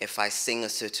 if I sing a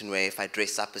certain way, if I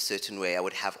dress up a certain way, I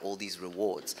would have all these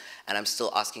rewards. And I'm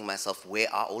still asking myself,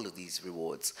 where are all of these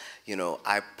rewards? You know,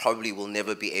 I probably will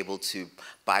never be able to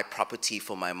buy property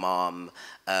for my mom.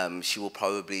 She will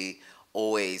probably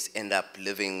always end up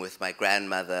living with my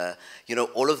grandmother. You know,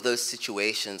 all of those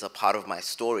situations are part of my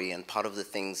story and part of the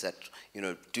things that, you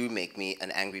know, do make me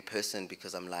an angry person,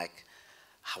 because I'm like,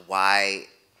 why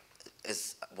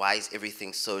is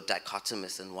everything so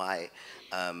dichotomous, and why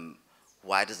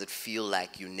does it feel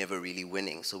like you're never really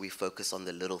winning? So we focus on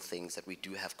the little things that we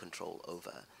do have control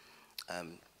over.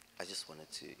 I just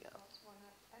wanted to, yeah.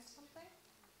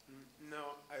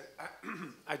 No,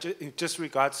 just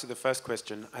regards to the first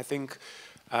question, I think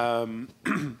the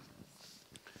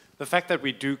fact that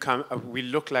we do come, we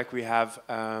look like we have,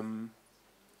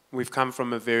 we've come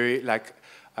from a very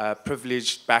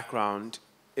privileged background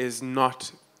is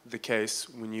not the case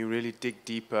when you really dig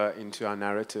deeper into our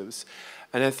narratives.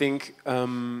 And I think,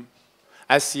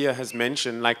 as Sia has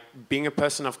mentioned, like being a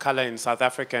person of color in South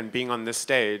Africa and being on this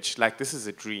stage, like this is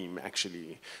a dream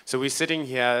actually. So we're sitting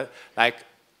here like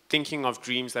thinking of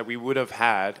dreams that we would have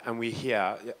had, and we're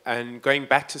here. And going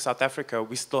back to South Africa,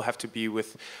 we still have to be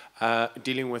with,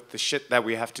 dealing with the shit that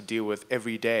we have to deal with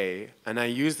every day. And I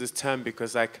use this term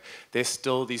because like there's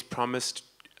still these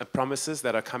promises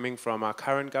that are coming from our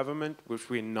current government, which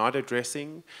we're not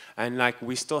addressing. And like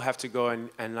we still have to go and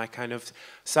like kind of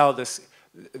sell this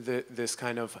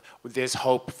kind of, there's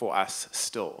hope for us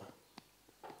still.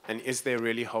 And is there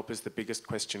really hope is the biggest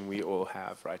question we all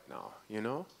have right now, you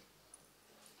know?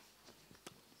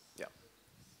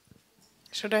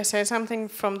 Should I say something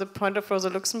from the point of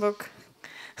Rosa-Luxemburg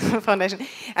Foundation?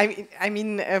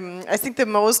 I think the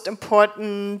most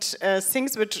important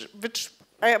things which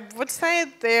I would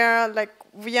say they're like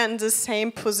we are in the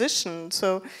same position.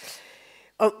 So,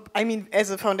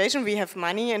 as a foundation, we have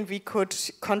money and we could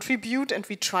contribute and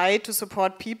we try to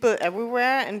support people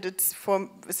everywhere. And it's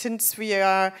since we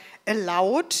are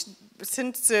allowed.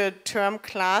 Since the term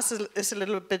class is a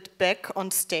little bit back on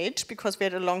stage, because we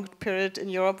had a long period in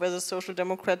Europe where the Social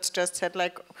Democrats just said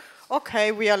like,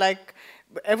 okay, we are like,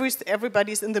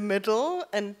 everybody's in the middle,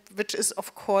 and which is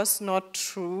of course not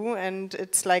true, and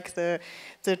it's like the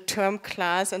term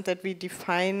class and that we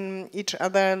define each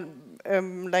other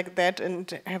like that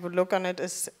and have a look on it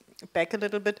is back a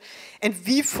little bit, and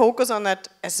we focus on that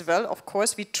as well. Of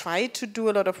course, we try to do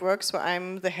a lot of work. So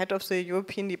I'm the head of the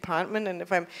European department, and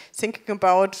if I'm thinking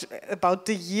about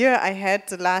the year I had,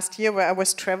 the last year where I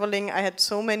was traveling, I had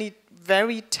so many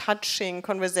very touching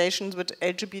conversations with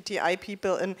LGBTI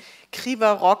people in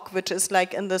Kriva Rog, which is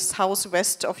like in the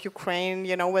southwest of Ukraine,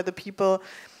 you know, where the people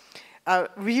are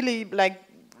really like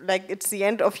it's the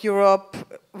end of Europe,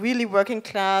 really working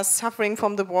class, suffering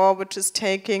from the war, which is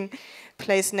taking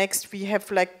place next. We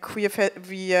have like we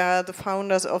are the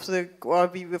founders of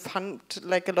we fund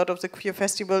like a lot of the queer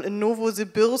festival in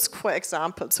Novosibirsk, for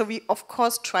example. So we of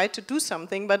course try to do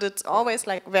something, but it's always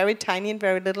like very tiny and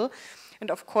very little.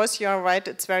 And of course you are right,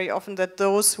 it's very often that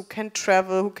those who can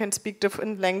travel, who can speak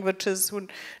different languages, who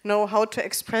know how to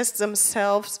express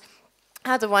themselves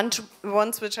are the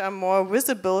ones which are more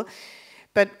visible.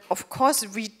 But of course,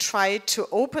 we try to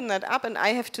open that up, and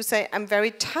I have to say I'm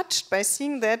very touched by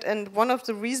seeing that. And one of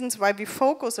the reasons why we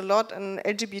focus a lot on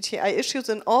LGBTI issues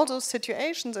in all those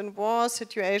situations, in war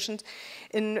situations,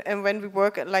 and when we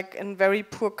work like in very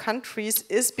poor countries,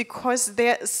 is because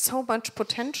there is so much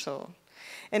potential.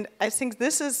 And I think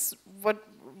this is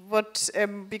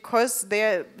because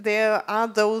there are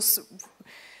those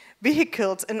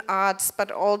vehicles in arts,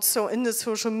 but also in the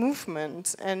social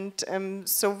movement, and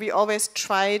so we always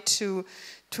try to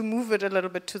move it a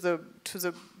little bit to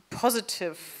the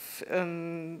positive,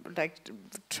 like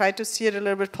try to see it a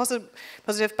little bit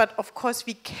positive. But of course,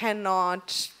 we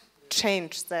cannot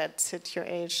change that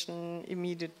situation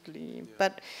immediately. Yeah.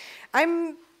 But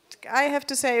I have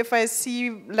to say, if I see,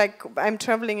 like, I'm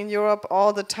traveling in Europe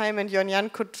all the time, and Jörn Jan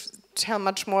could tell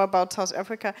much more about South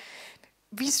Africa.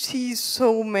 We see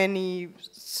so many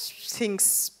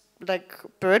things like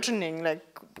burgeoning,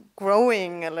 like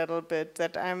growing a little bit,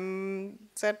 that I'm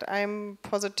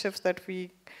positive that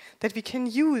we can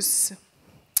use,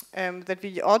 that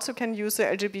we also can use the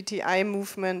LGBTI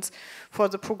movements for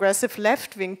the progressive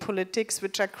left-wing politics,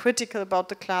 which are critical about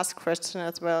the class question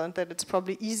as well, and that it's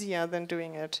probably easier than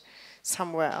doing it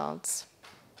somewhere else.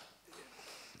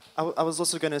 I was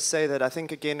also going to say that I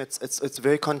think, again, it's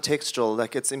very contextual.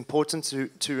 Like, it's important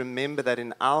to remember that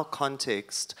in our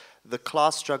context, the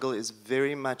class struggle is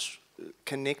very much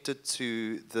connected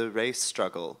to the race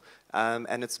struggle.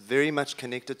 And it's very much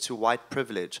connected to white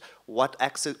privilege. What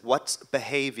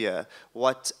behavior,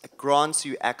 what grants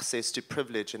you access to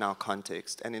privilege in our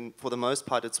context? And for the most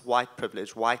part, it's white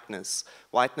privilege, whiteness.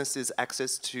 Whiteness is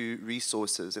access to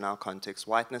resources in our context.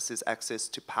 Whiteness is access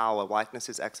to power. Whiteness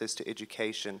is access to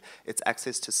education. It's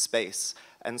access to space.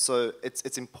 And so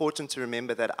it's important to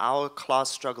remember that our class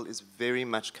struggle is very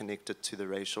much connected to the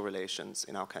racial relations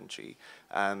in our country.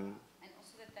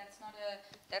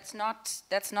 That's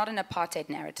not an apartheid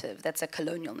narrative. That's a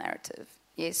colonial narrative.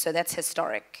 Yes, so that's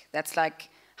historic. That's like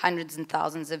hundreds and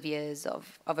thousands of years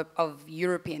of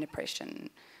European oppression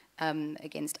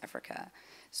against Africa.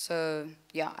 So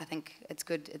yeah, I think it's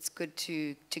good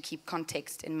to keep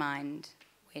context in mind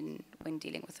when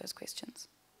dealing with those questions.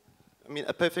 I mean,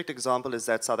 a perfect example is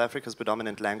that South Africa's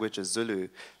predominant language is Zulu,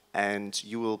 and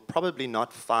you will probably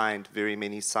not find very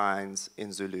many signs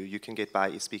in Zulu. You can get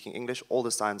by speaking English. All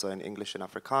the signs are in English and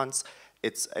Afrikaans.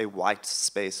 It's a white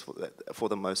space for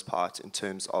the most part in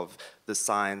terms of the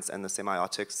signs and the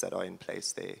semiotics that are in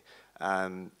place there.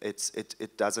 It's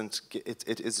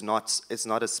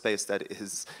not a space that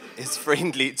is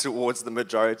friendly towards the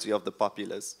majority of the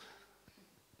populace.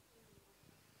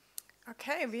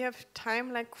 Okay, we have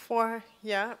time like for,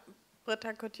 yeah,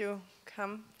 Britta, could you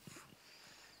come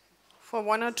for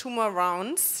 1 or 2 more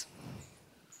rounds?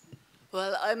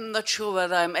 Well, I'm not sure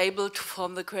whether I'm able to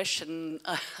form the question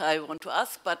I want to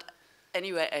ask, but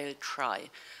anyway, I'll try.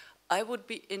 I would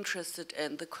be interested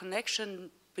in the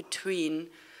connection between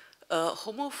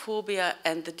homophobia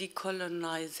and the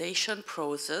decolonization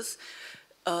process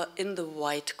in the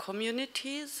white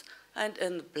communities and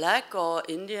in the black or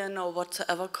Indian or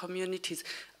whatsoever communities.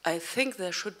 I think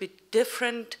there should be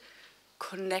different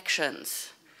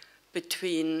connections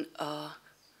between,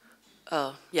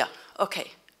 yeah,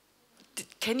 okay.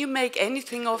 Can you make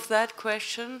anything of that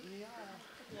question?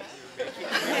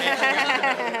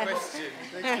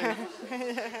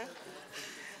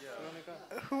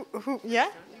 Yeah?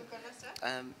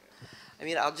 I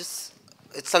mean,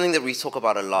 it's something that we talk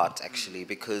about a lot, actually,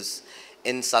 because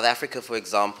in South Africa, for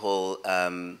example,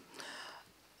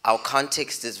 our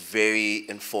context is very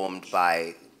informed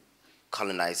by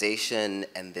colonization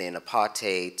and then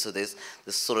apartheid, so there's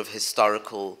this sort of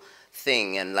historical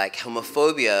thing, and like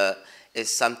homophobia is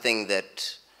something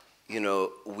that, you know,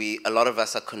 a lot of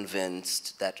us are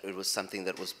convinced that it was something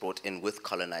that was brought in with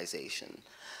colonization.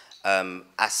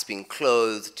 Us being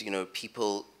clothed, you know,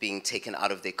 people being taken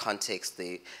out of their context,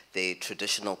 their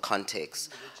traditional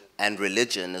context, and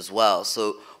religion as well.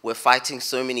 So we're fighting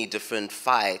so many different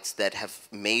fights that have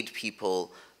made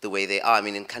people the way they are. I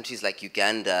mean, in countries like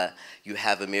Uganda, you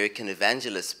have American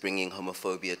evangelists bringing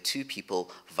homophobia to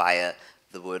people via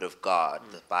the Word of God,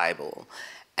 the Bible.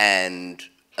 And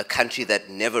a country that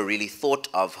never really thought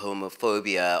of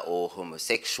homophobia or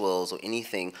homosexuals or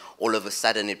anything, all of a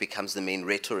sudden it becomes the main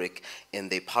rhetoric in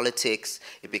their politics,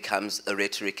 it becomes a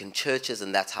rhetoric in churches,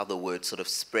 and that's how the word sort of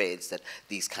spreads, that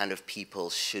these kind of people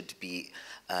should be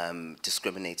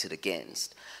discriminated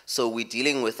against. So we're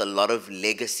dealing with a lot of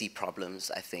legacy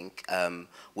problems, I think,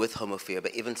 with homophobia.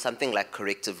 But even something like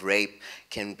corrective rape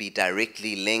can be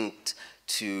directly linked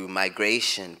to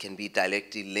migration, can be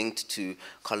directly linked to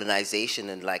colonization,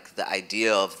 and like the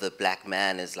idea of the black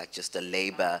man as like just a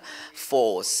labor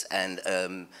force, and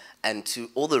to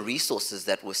all the resources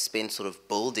that were spent sort of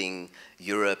building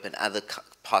Europe and other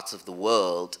parts of the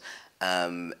world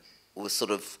was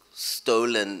sort of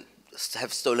stolen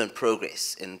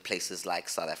progress in places like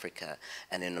South Africa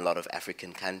and in a lot of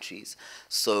African countries.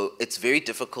 So it's very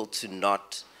difficult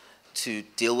to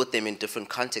deal with them in different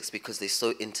contexts because they're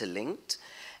so interlinked.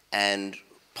 And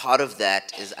part of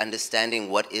that is understanding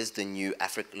what is the new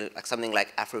like something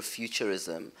like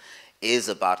Afrofuturism is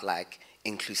about like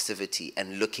inclusivity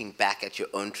and looking back at your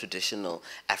own traditional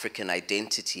African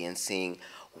identity and seeing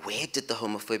where did the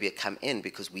homophobia come in,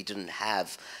 because we didn't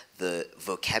have the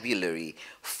vocabulary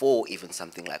for even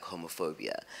something like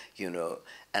homophobia, you know.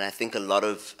 And I think a lot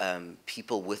of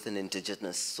people with an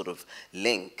indigenous sort of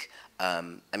link,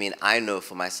 I mean, I know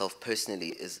for myself personally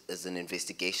is an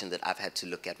investigation that I've had to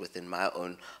look at within my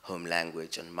own home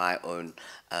language and my own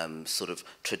sort of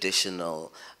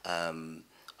traditional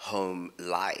home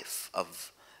life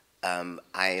of,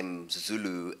 I am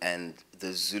Zulu, and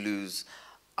the Zulus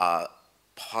are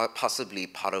possibly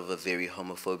part of a very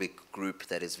homophobic group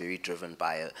that is very driven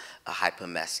by a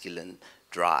hyper-masculine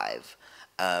drive.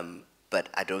 But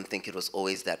I don't think it was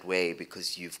always that way,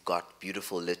 because you've got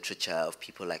beautiful literature of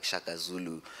people like Shaka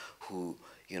Zulu, who,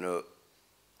 you know,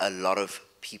 a lot of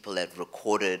people have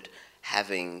recorded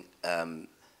having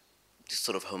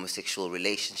sort of homosexual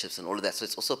relationships and all of that. So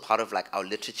it's also part of like our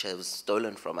literature was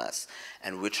stolen from us,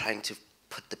 and we're trying to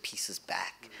put the pieces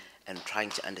back and trying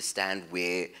to understand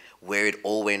where it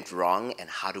all went wrong and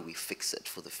how do we fix it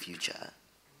for the future.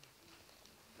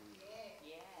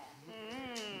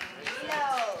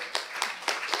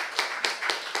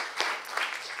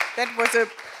 That was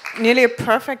nearly a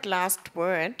perfect last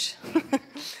word.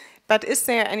 But is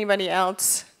there anybody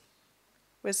else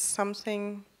with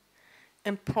something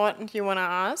important you want to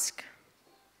ask?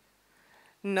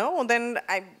 No? Then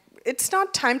it's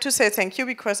not time to say thank you,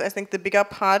 because I think the bigger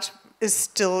part is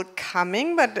still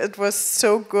coming, but it was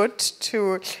so good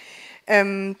to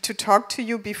talk to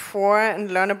you before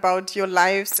and learn about your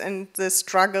lives and the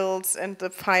struggles and the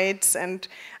fights, and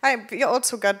we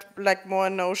also got like more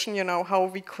notion, you know, how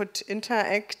we could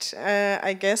interact,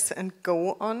 I guess, and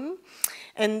go on.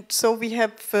 And so we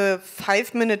have a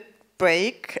 5-minute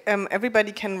break.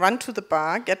 Everybody can run to the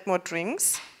bar, get more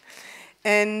drinks.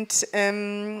 And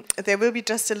there will be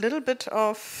just a little bit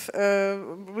of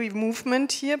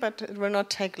movement here, but it will not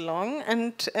take long.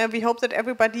 And we hope that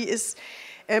everybody is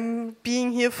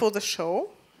being here for the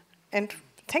show. And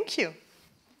thank you.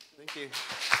 Thank you.